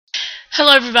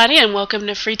Hello everybody and welcome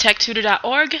to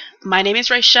freetechtutor.org. My name is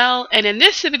Rachel and in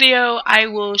this video I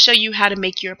will show you how to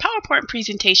make your PowerPoint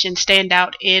presentation stand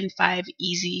out in 5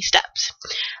 easy steps.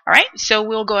 Alright, so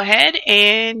we'll go ahead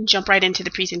and jump right into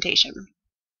the presentation.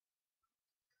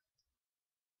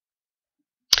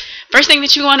 First thing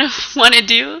that you want to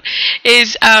do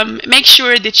is make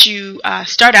sure that you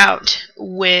start out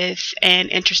with an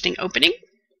interesting opening.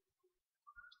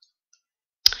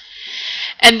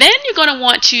 And then you're going to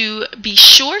want to be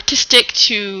sure to stick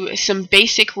to some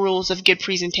basic rules of good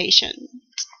presentation.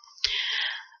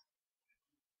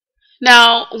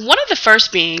 Now, one of the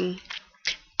first being,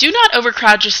 do not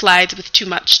overcrowd your slides with too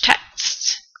much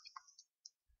text.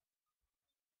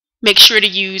 Make sure to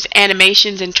use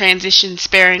animations and transitions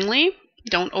sparingly.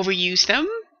 Don't overuse them.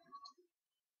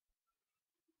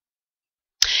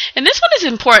 And this one is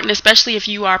important, especially if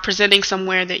you are presenting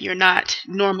somewhere that you're not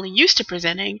normally used to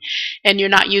presenting and you're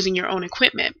not using your own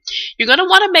equipment. You're going to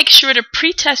want to make sure to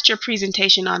pre-test your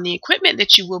presentation on the equipment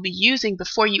that you will be using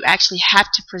before you actually have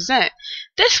to present.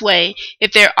 This way,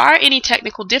 if there are any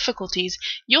technical difficulties,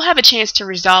 you'll have a chance to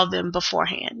resolve them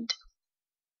beforehand.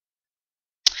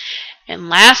 And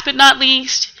last but not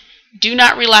least, do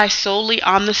not rely solely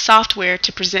on the software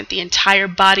to present the entire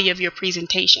body of your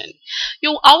presentation.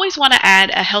 You'll always want to add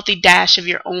a healthy dash of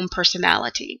your own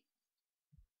personality.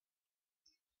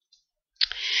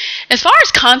 As far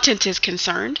as content is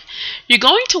concerned, you're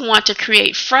going to want to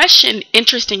create fresh and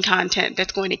interesting content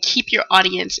that's going to keep your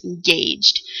audience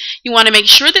engaged. You want to make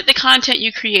sure that the content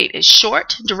you create is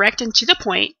short, direct, and to the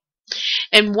point.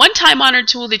 And one time-honored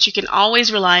tool that you can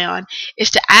always rely on is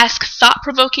to ask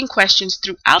thought-provoking questions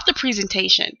throughout the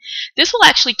presentation. This will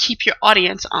actually keep your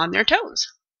audience on their toes.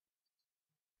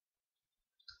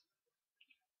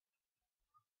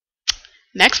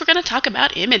 Next, we're going to talk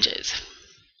about images.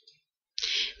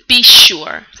 Be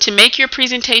sure to make your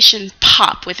presentation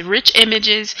pop with rich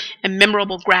images and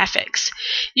memorable graphics.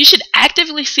 You should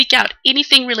actively seek out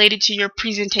anything related to your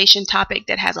presentation topic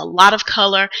that has a lot of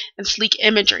color and sleek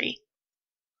imagery.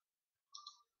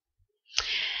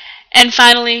 And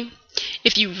finally,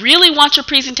 if you really want your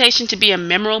presentation to be a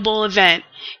memorable event,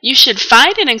 you should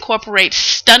find and incorporate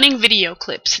stunning video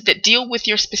clips that deal with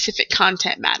your specific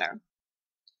content matter.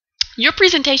 Your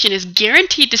presentation is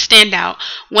guaranteed to stand out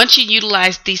once you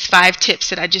utilize these 5 tips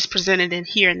that I just presented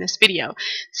here in this video,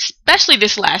 especially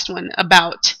this last one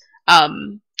about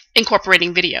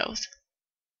incorporating videos.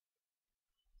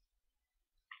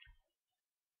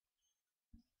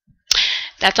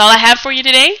 That's all I have for you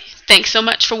today. Thanks so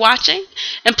much for watching,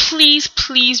 and please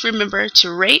remember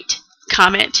to rate,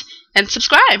 comment, and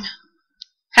subscribe.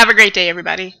 Have a great day,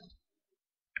 everybody,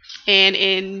 and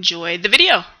enjoy the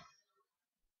video.